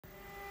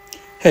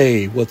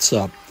Hey, what's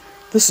up?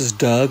 This is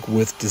Doug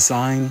with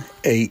Design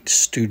 8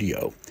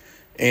 Studio.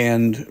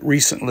 And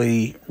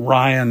recently,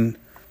 Ryan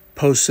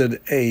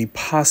posted a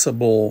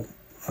possible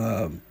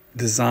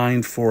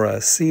design for a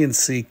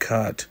CNC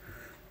cut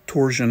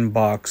torsion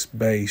box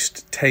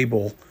based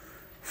table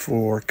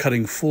for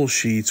cutting full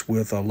sheets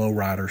with a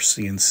LowRider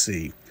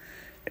CNC.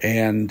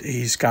 And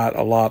he's got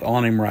a lot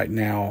on him right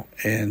now,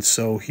 and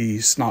so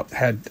he's not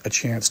had a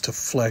chance to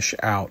flesh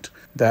out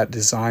that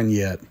design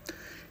yet.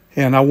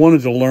 And I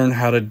wanted to learn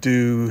how to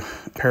do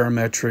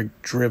parametric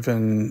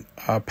driven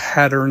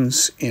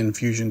patterns in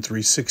Fusion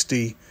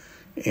 360.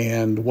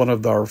 And one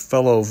of our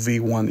fellow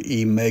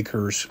V1E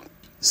makers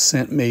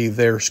sent me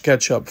their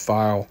SketchUp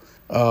file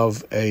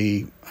of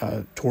a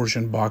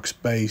torsion box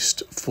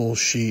based full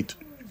sheet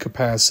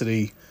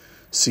capacity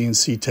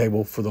CNC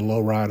table for the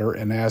LowRider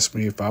and asked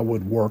me if I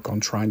would work on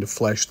trying to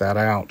flesh that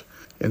out.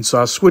 And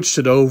so I switched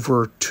it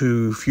over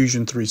to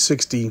Fusion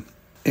 360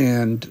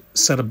 and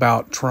set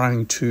about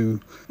trying to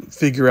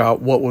figure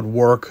out what would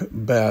work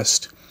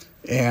best.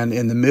 And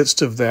in the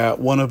midst of that,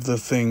 one of the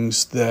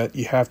things that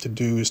you have to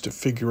do is to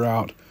figure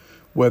out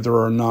whether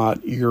or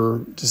not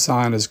your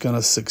design is going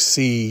to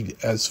succeed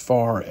as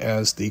far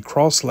as the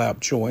cross-lap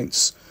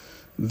joints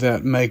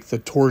that make the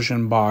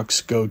torsion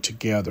box go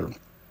together.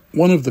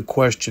 One of the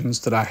questions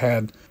that I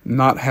had,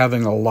 not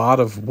having a lot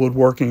of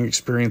woodworking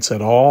experience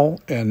at all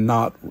and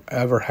not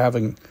ever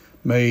having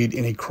made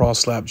any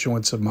cross-lap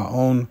joints of my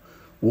own,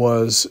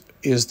 was,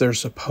 is there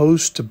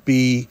supposed to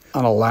be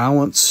an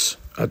allowance,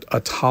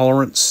 a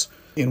tolerance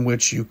in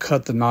which you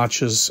cut the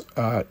notches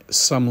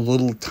some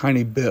little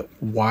tiny bit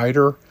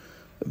wider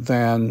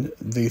than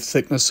the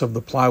thickness of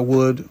the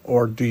plywood,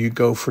 or do you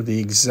go for the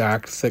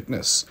exact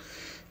thickness?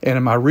 And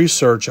in my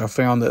research, I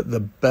found that the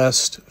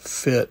best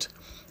fit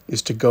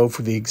is to go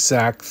for the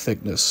exact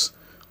thickness,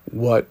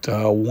 what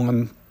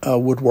one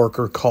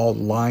woodworker called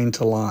line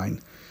to line.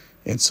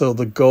 And so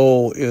the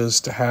goal is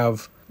to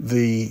have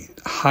the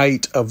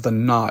height of the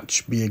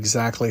notch be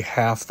exactly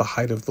half the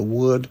height of the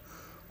wood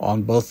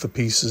on both the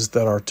pieces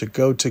that are to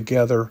go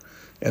together,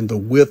 and the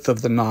width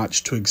of the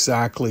notch to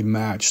exactly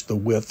match the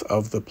width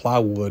of the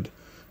plywood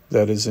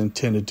that is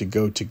intended to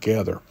go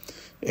together.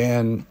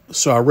 And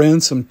so I ran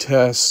some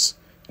tests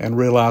and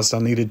realized I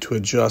needed to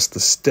adjust the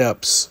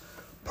steps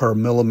per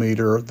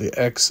millimeter, the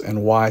X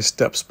and Y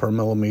steps per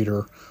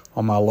millimeter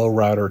on my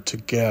LowRider to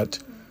get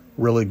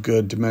really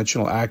good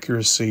dimensional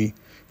accuracy.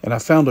 And I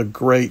found a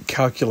great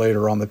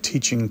calculator on the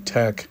Teaching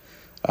Tech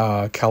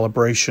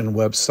calibration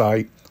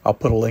website. I'll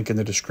put a link in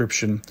the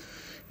description.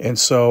 And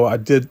so I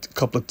did a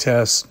couple of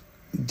tests,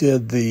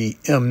 did the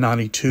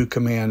M92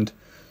 command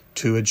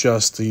to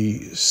adjust the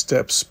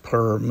steps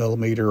per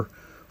millimeter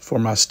for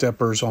my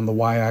steppers on the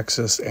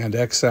Y-axis and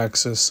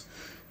X-axis,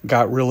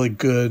 got really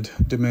good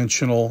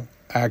dimensional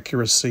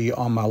accuracy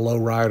on my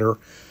LowRider.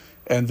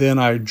 And then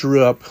I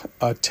drew up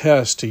a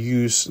test to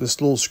use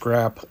this little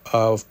scrap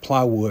of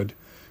plywood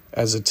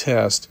as a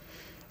test.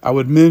 I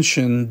would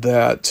mention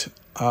that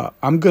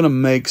I'm going to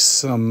make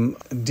some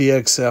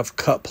DXF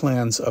cut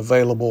plans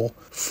available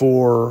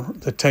for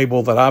the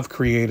table that I've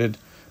created,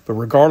 but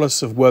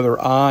regardless of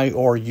whether I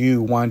or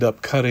you wind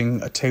up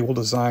cutting a table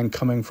design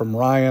coming from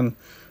Ryan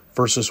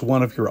versus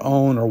one of your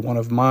own or one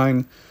of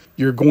mine,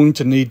 you're going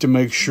to need to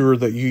make sure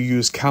that you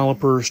use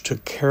calipers to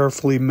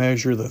carefully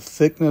measure the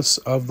thickness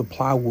of the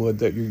plywood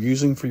that you're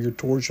using for your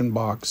torsion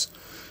box.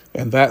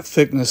 And that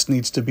thickness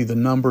needs to be the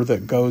number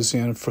that goes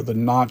in for the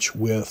notch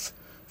width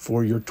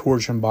for your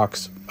torsion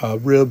box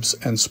ribs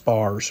and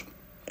spars.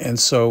 And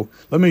so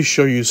let me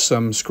show you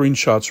some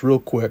screenshots real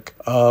quick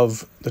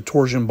of the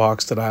torsion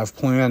box that I have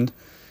planned.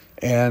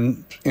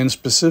 And in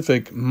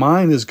specific,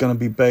 mine is going to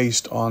be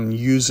based on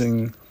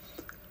using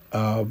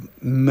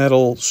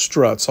metal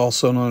struts,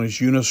 also known as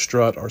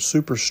unistrut or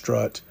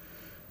superstrut,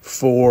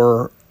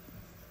 for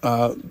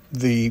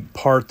the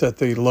part that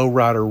the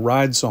LowRider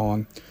rides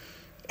on.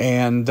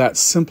 And that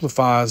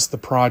simplifies the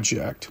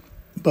project.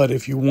 But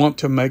if you want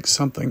to make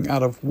something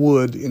out of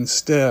wood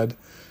instead,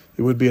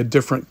 it would be a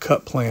different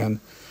cut plan.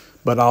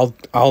 But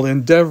I'll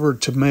endeavor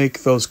to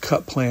make those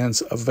cut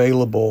plans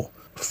available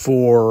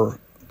for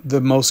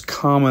the most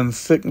common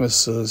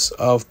thicknesses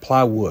of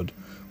plywood,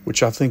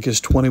 which I think is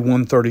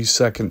 21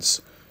 32nds,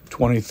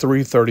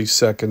 23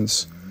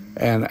 32nds,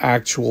 and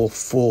actual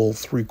full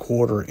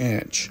 3/4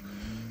 inch.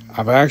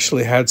 I've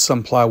actually had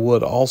some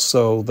plywood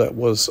also that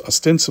was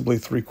ostensibly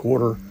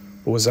 3/4,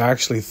 but was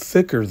actually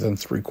thicker than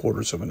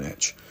 3/4 of an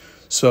inch.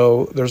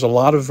 So there's a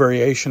lot of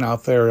variation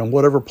out there, and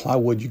whatever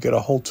plywood you get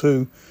a hold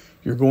to,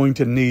 you're going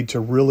to need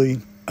to really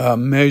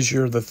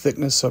measure the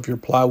thickness of your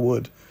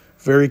plywood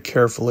very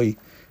carefully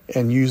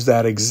and use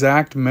that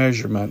exact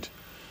measurement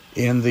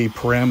in the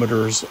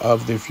parameters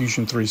of the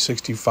Fusion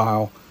 360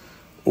 file.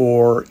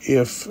 Or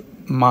if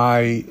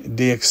my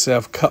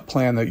DXF cut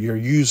plan that you're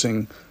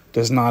using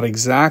does not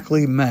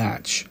exactly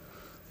match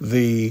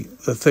the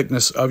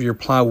thickness of your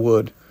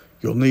plywood,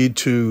 you'll need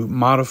to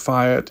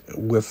modify it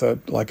with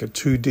like a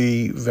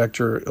 2D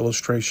vector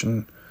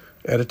illustration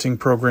editing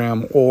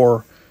program,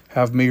 or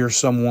have me or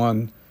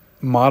someone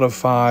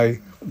modify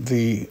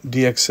the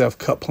DXF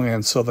cut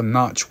plan so the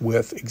notch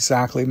width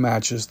exactly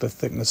matches the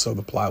thickness of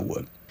the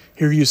plywood.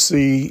 Here you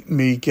see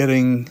me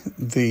getting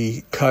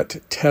the cut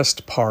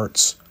test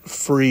parts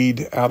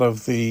freed out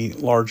of the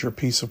larger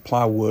piece of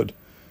plywood,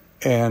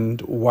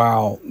 and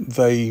wow,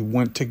 they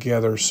went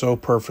together so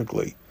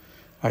perfectly.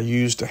 I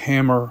used a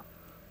hammer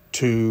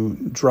to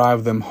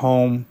drive them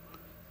home,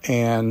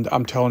 and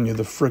I'm telling you,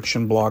 the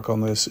friction block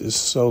on this is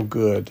so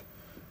good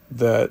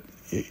that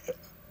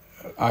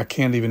I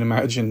can't even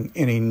imagine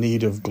any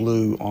need of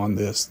glue on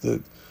this.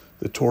 The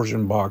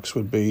torsion box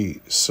would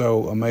be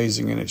so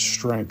amazing in its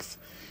strength.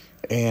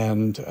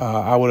 And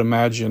I would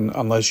imagine,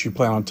 unless you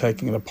plan on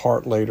taking it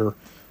apart later,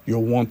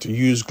 you'll want to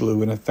use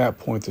glue, and at that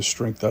point the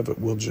strength of it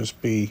will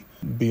just be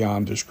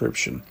beyond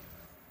description.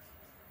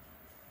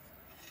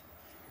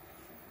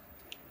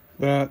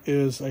 That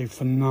is a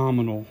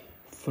phenomenal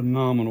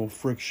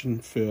friction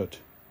fit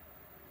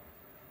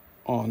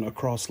on a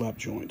cross-lap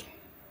joint.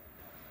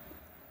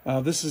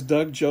 This is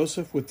Doug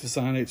Joseph with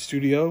Design 8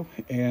 Studio,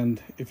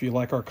 and if you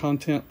like our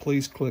content,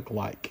 please click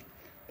like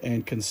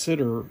and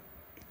consider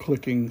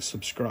clicking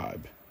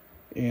subscribe.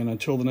 And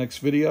until the next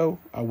video,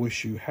 I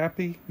wish you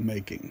happy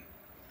making.